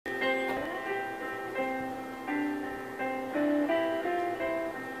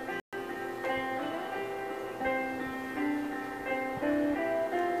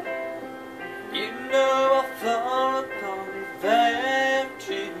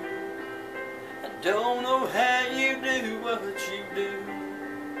Don't know how you do what you do.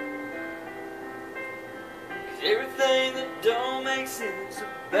 'Cause everything that don't make sense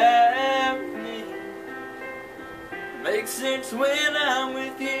about me makes sense when I'm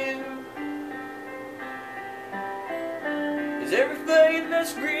with you. 'Cause everything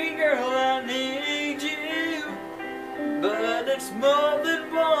that's green, girl, I need you. But it's more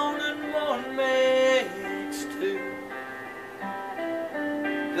than one and one makes two.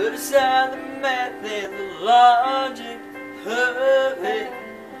 Put aside the math and the logic of it.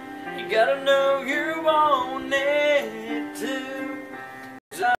 You gotta know you want it too.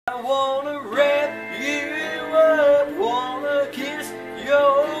 'Cause I wanna wrap you up, wanna kiss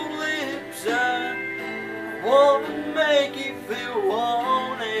your lips. I wanna make you feel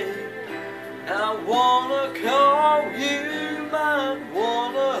wanted. I wanna call you mine,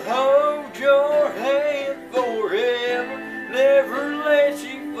 wanna hold your hand forever, never let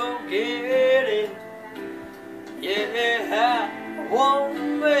you forget it. Yeah, I wanna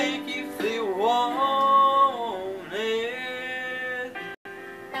make you feel wanted.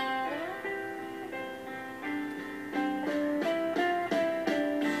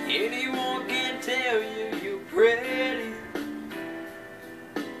 Anyone can tell you you're pretty.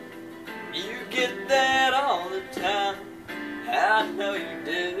 You get that all the time, I know you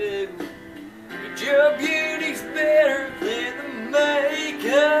do. But your beauty's better than the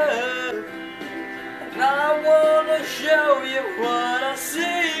makeup. And I wanna show you what I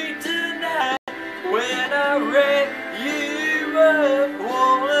see tonight. When I wrap you up,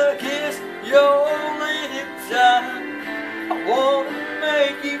 wanna kiss your lips. I wanna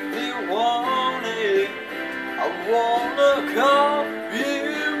make you feel wanted. I wanna call you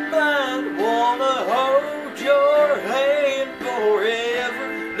mine, wanna hold your hand forever,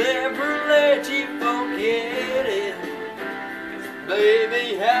 never let you forget it. 'Cause baby,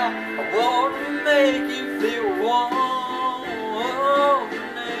 I wanna make you feel wanted.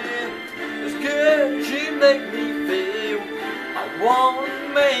 As good as you make me feel, I wanna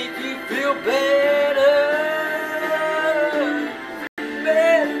make you feel better.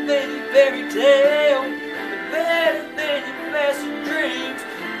 Better than your fairy tale, better than your best dreams.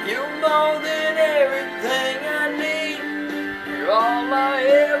 You're more than everything I need. You're all I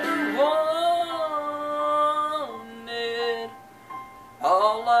ever wanted.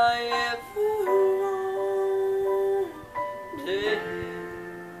 All I ever wanted.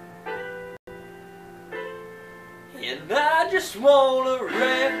 And I just wanna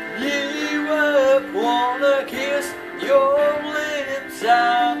wrap you up, wanna kiss your lips.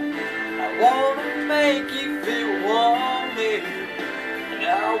 I wanna make you feel wanted. And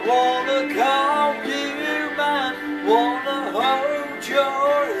I wanna call you mine, wanna hold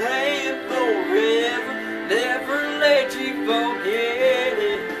your hand forever, never let you forget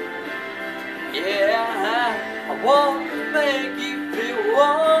it. Yeah, I wanna make you feel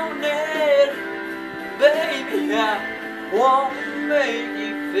wanted. Baby, I wanna make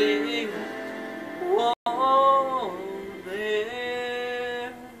you feel wanted.